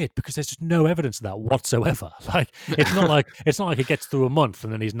 really weird because there's just no evidence of that whatsoever. Like, it's not like he gets through a month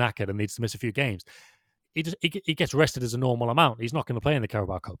and then he's knackered and needs to miss a few games. He gets rested as a normal amount. He's not going to play in the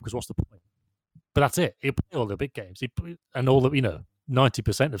Carabao Cup because what's the point? but that's it. He'll play all the big games. And all the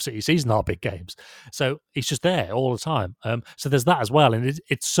 90% of City season are big games. So he's just there all the time. So there's that as well. And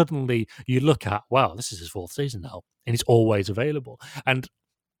it's suddenly you look at, wow, this is his 4th season now, and he's always available. And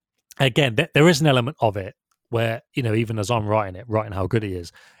again, there is an element of it where, even as I'm writing how good he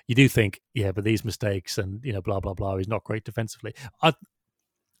is, you do think, yeah, but these mistakes and, blah, blah, blah, he's not great defensively.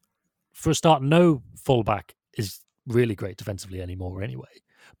 For a start, no fullback is really great defensively anymore anyway.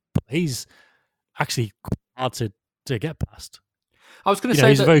 But he's actually hard to get past. I was going to say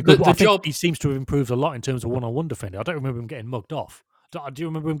he's that very good. the job. He seems to have improved a lot in terms of one-on-one defending. I don't remember him getting mugged off. Do you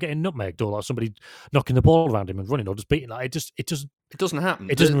remember him getting nutmegged or like somebody knocking the ball around him and running or just beating? Like it doesn't happen.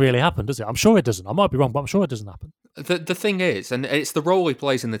 It doesn't really happen, does it? I'm sure it doesn't. I might be wrong, but I'm sure it doesn't happen. The thing is, and it's the role he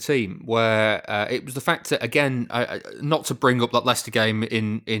plays in the team, where it was the fact that, again, not to bring up that Leicester game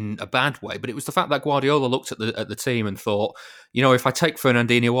in a bad way, but it was the fact that Guardiola looked at the team and thought, if I take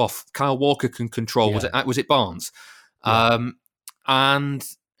Fernandinho off, Kyle Walker can control. Yeah. Was it Barnes? Yeah. And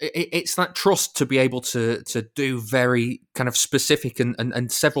it's that trust to be able to do very kind of specific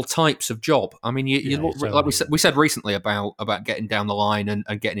and several types of job. I mean, you look, like we said recently about getting down the line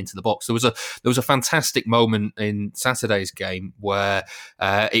and getting into the box. There was a fantastic moment in Saturday's game where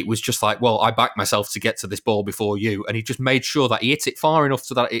it was just like, well, I backed myself to get to this ball before you, and he just made sure that he hit it far enough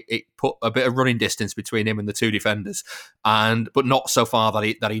so that it put a bit of running distance between him and the 2 defenders, but not so far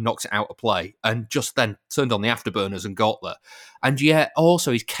that he knocked it out of play, and just then turned on the afterburners and got there. And yet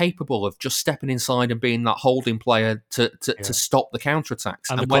also he's capable of just stepping inside and being that holding player to stop the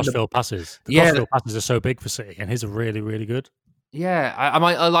counter-attacks. And the crossfield passes. Crossfield passes are so big for City, and his are really, really good. Yeah, I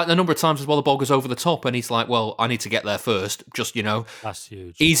like the number of times as well the ball goes over the top and he's like, well, I need to get there first. Just, that's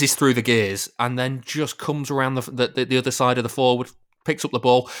huge. Eases through the gears and then just comes around the other side of the forward, picks up the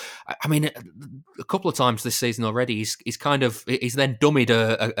ball. I mean, a couple of times this season already, he's then dummied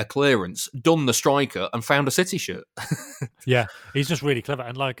a clearance, done the striker, and found a City shirt. Yeah, he's just really clever.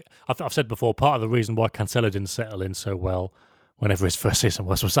 And like I've said before, part of the reason why Cancelo didn't settle in so well whenever his first season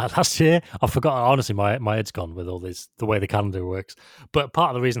was that last year. I forgot, honestly, my head's gone with all this, the way the calendar works. But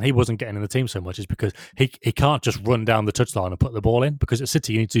part of the reason he wasn't getting in the team so much is because he can't just run down the touchline and put the ball in, because at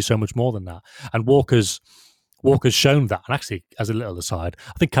City you need to do so much more than that. And Walker's shown that. And actually, as a little aside,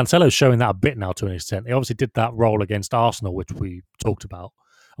 I think Cancelo's showing that a bit now to an extent. He obviously did that role against Arsenal, which we talked about.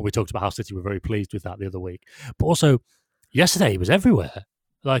 And we talked about how City were very pleased with that the other week. But also, yesterday he was everywhere.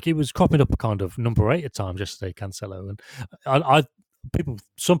 Like, he was cropping up kind of number 8 at times yesterday, Cancelo. And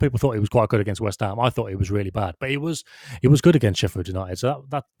some people thought he was quite good against West Ham. I thought he was really bad. But he was good against Sheffield United. So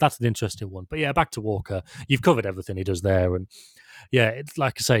that's an interesting one. But yeah, back to Walker. You've covered everything he does there. And yeah, it's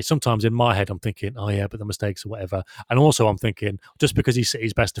like I say, sometimes in my head I'm thinking, oh yeah, but the mistakes or whatever. And also I'm thinking, just because he's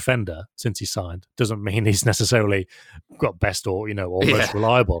City's best defender since he signed doesn't mean he's necessarily got best or most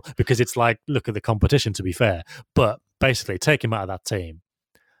reliable. Because it's like, look at the competition, to be fair. But basically, take him out of that team,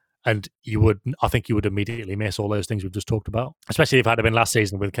 and I think you would immediately miss all those things we've just talked about, especially if it had been last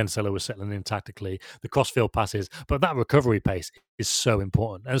season with Cancelo was settling in tactically, the crossfield passes, but that recovery pace is so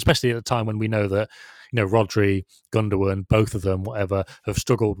important. And especially at a time when we know that, Rodri, Gundogan, both of them, whatever, have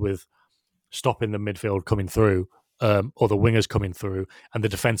struggled with stopping the midfield coming through, or the wingers coming through, and the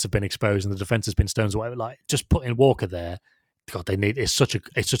defence have been exposed and the defence has been stones, whatever. Like, just putting Walker there, God, it's such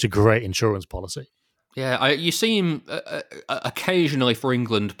a great insurance policy. Yeah, you see him occasionally for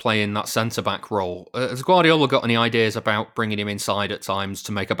England playing that centre-back role. Has Guardiola got any ideas about bringing him inside at times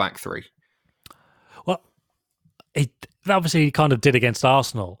to make a back three? Well, obviously he kind of did against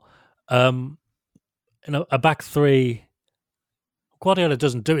Arsenal. A back three, Guardiola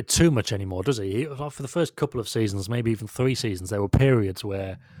doesn't do it too much anymore, does he? For the first couple of seasons, maybe even 3 seasons, there were periods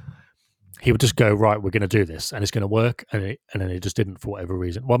where he would just go, right, we're going to do this, and it's going to work, and then it just didn't for whatever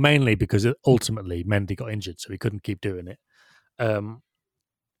reason. Well, mainly because ultimately Mendy got injured, so he couldn't keep doing it. And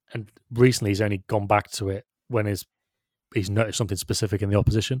recently he's only gone back to it when he's noticed something specific in the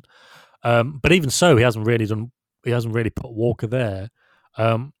opposition. But even so, he hasn't really put Walker there.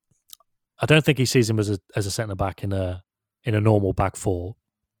 I don't think he sees him as a centre back in a normal back four.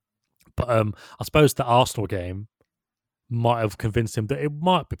 But I suppose the Arsenal game might have convinced him that it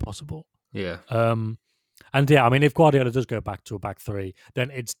might be possible. Yeah. And yeah, I mean, if Guardiola does go back to a back three,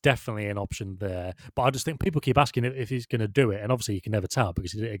 then it's definitely an option there. But I just think people keep asking if he's going to do it, and obviously you can never tell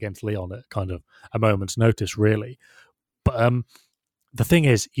because he did it against Lyon at kind of a moment's notice, really. But the thing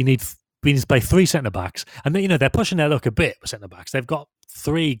is, we need to play 3 centre backs, and then, they're pushing their luck a bit with centre backs. They've got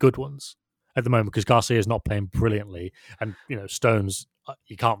 3 good ones at the moment because Garcia's not playing brilliantly, and Stones.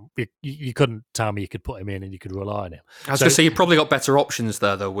 You couldn't tell me you could put him in and you could rely on him. I was going to say, you've probably got better options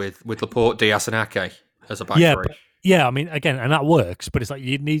there, though, with Laporte, Diaz and Ake as a back three. Yeah, I mean, again, and that works, but it's like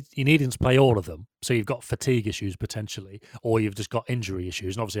you need him to play all of them. So you've got fatigue issues potentially, or you've just got injury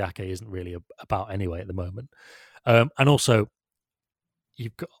issues. And obviously, Ake isn't really about anyway at the moment. And also,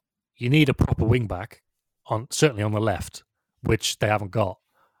 you need a proper wing back certainly on the left, which they haven't got.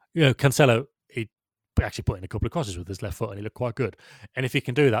 Cancelo, he actually put in a couple of crosses with his left foot, and he looked quite good. And if he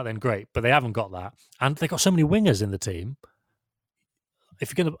can do that, then great. But they haven't got that, and they got so many wingers in the team.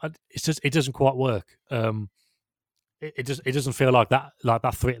 If you're gonna, it doesn't quite work. It doesn't feel like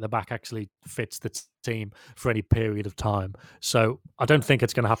that three at the back actually fits the team for any period of time. So I don't think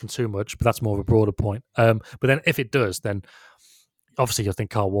it's going to happen too much, but that's more of a broader point. But then if it does, then obviously I think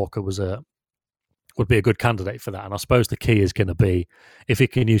Kyle Walker would be a good candidate for that. And I suppose the key is going to be if he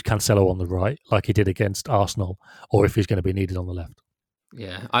can use Cancelo on the right, like he did against Arsenal, or if he's going to be needed on the left.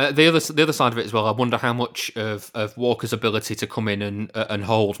 Yeah, the other side of it as well. I wonder how much of Walker's ability to come in and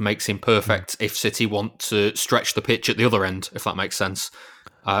hold makes him perfect if City want to stretch the pitch at the other end, if that makes sense.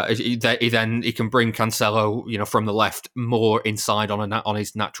 He can bring Cancelo, from the left more inside on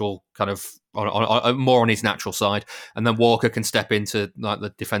his natural kind of more on his natural side, and then Walker can step into like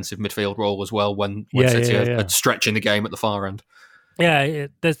the defensive midfield role as well when City are stretching the game at the far end. Yeah,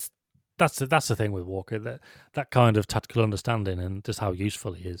 that's the thing with Walker, that kind of tactical understanding and just how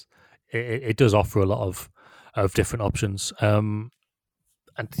useful he is. It does offer a lot of different options. And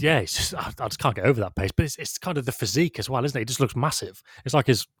yeah, it's just I just can't get over that pace. But it's kind of the physique as well, isn't it? It just looks massive. It's like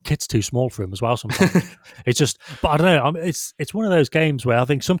his kit's too small for him as well sometimes. But I don't know. It's one of those games where I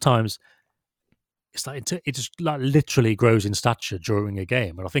think sometimes it's like it just like literally grows in stature during a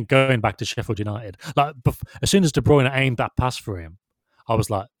game. And I think going back to Sheffield United, like as soon as De Bruyne aimed that pass for him, I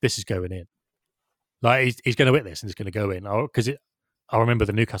was like, this is going in. Like, he's going to hit this and it's going to go in. Because I remember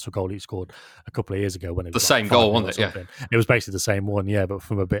the Newcastle goal he scored a couple of years ago when it was the same goal, wasn't it? Yeah. It was basically the same one, yeah, but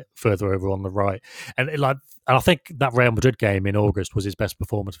from a bit further over on the right. And I think that Real Madrid game in August was his best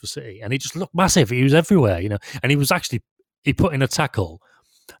performance for City. And he just looked massive. He was everywhere, And he put in a tackle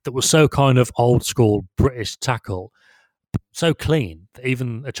that was so kind of old school British tackle, so clean that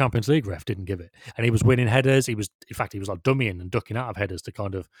even a Champions League ref didn't give it. And he was winning headers. He was like dummying and ducking out of headers to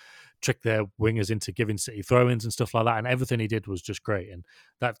kind of trick their wingers into giving City throw-ins and stuff like that. And everything he did was just great. And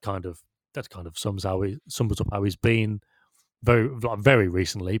that kind of sums up how he's been very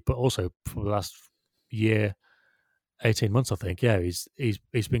recently, but also for the last year, 18 months, I think. Yeah,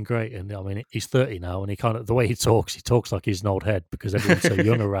 he's been great. And I mean, he's 30 now, and he kind of, the way he talks like he's an old head because everyone's so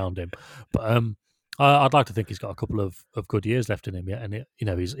young around him. But I'd like to think he's got a couple of good years left in him yet, and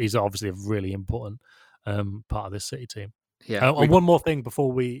he's obviously a really important part of this City team. Yeah. One more thing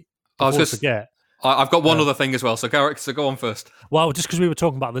before we forget. I've got one other thing as well. So go on first. Well, just because we were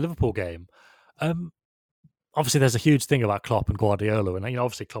talking about the Liverpool game, obviously there's a huge thing about Klopp and Guardiola, and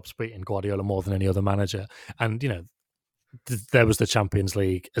obviously Klopp's beaten Guardiola more than any other manager, and there was the Champions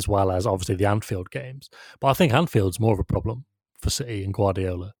League as well as obviously the Anfield games. But I think Anfield's more of a problem for City and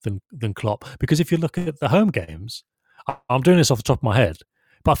Guardiola than Klopp, because if you look at the home games, I'm doing this off the top of my head,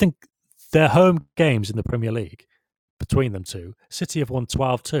 but I think their home games in the Premier League between them two, City have won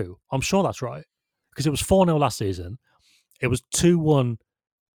 12-2. I'm sure that's right, because it was 4-0 last season. It was 2-1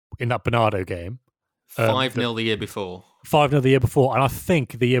 in that Bernardo game. 5-0 the year before. 5-0 the year before, and I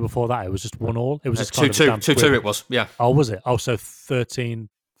think the year before that it was just 1-1. It was just 2-2 it was, yeah. Oh, was it? Oh, so 13-3.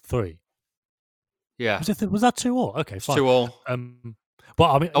 Yeah. Was that 2-2? Okay, fine. 2-2.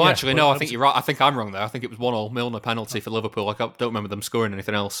 Well, I mean, actually, no. I think you're right. I think I'm wrong there. I think it was 1-1 Milner penalty for Liverpool. I don't remember them scoring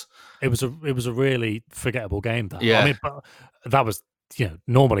anything else. It was a really forgettable game. That. Yeah. I mean, but that was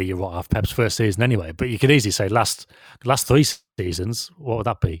normally you're right off Pep's first season anyway. But you could easily say last 3 seasons. What would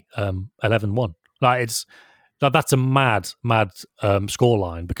that be? 11-1. That's a mad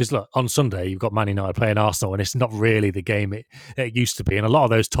scoreline, because look, on Sunday you've got Man United playing Arsenal, and it's not really the game it used to be. And a lot of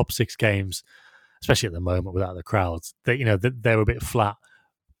those top 6 games, especially at the moment without the crowds, they're a bit flat.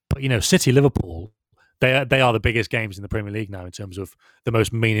 But City, Liverpool, they are the biggest games in the Premier League now in terms of the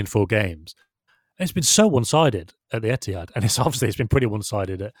most meaningful games. And it's been so one-sided at the Etihad, and it's been pretty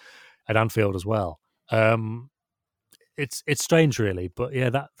one-sided at Anfield as well. It's strange, really, but yeah,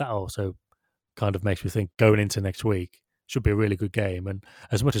 that also kind of makes me think going into next week should be a really good game. And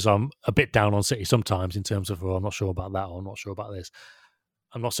as much as I'm a bit down on City sometimes in terms of, I'm not sure about that or I'm not sure about this,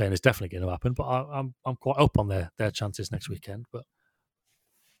 I'm not saying it's definitely going to happen, but I'm quite up on their chances next weekend. But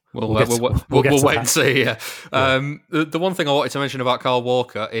we'll wait and see. Yeah. The one thing I wanted to mention about Kyle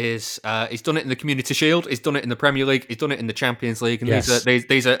Walker is he's done it in the Community Shield, he's done it in the Premier League, he's done it in the Champions League, and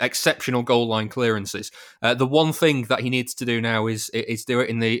these are exceptional goal line clearances. The one thing that he needs to do now is do it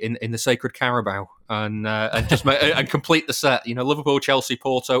in the Sacred Carabao and just and complete the set. Liverpool, Chelsea,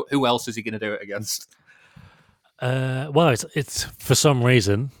 Porto. Who else is he going to do it against? Well, it's for some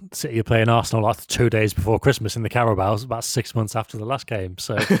reason City are playing Arsenal like 2 days before Christmas in the Carabao, about 6 months after the last game.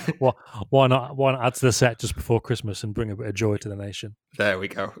 So why not add to the set just before Christmas and bring a bit of joy to the nation? There we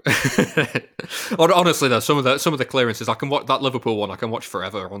go. Honestly, though, some of the clearances I can watch. That Liverpool one I can watch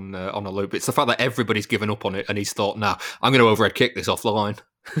forever on a loop. It's the fact that everybody's given up on it and he's thought, "Nah, I'm going to overhead kick this off the line."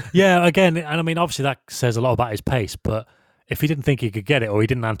 Yeah, again, and I mean, obviously that says a lot about his pace, but if he didn't think he could get it or he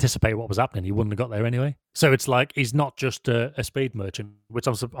didn't anticipate what was happening, he wouldn't have got there anyway. So it's like he's not just a speed merchant, which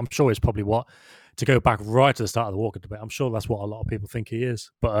I'm sure is probably what, to go back right to the start of the Walker debate, I'm sure that's what a lot of people think he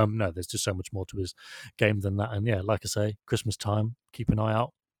is. But no, there's just so much more to his game than that. And yeah, like I say, Christmas time, keep an eye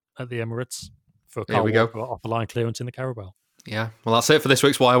out at the Emirates for Kyle Walker off the line clearance in the Carabao. Yeah, well, that's it for this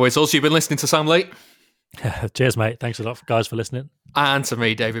week's Why Always Us. You've been listening to Sam Lee. Cheers, mate. Thanks a lot, guys, for listening. And to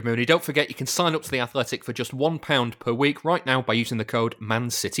me, David Mooney. Don't forget, you can sign up to The Athletic for just £1 per week right now by using the code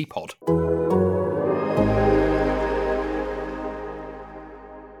ManCityPod.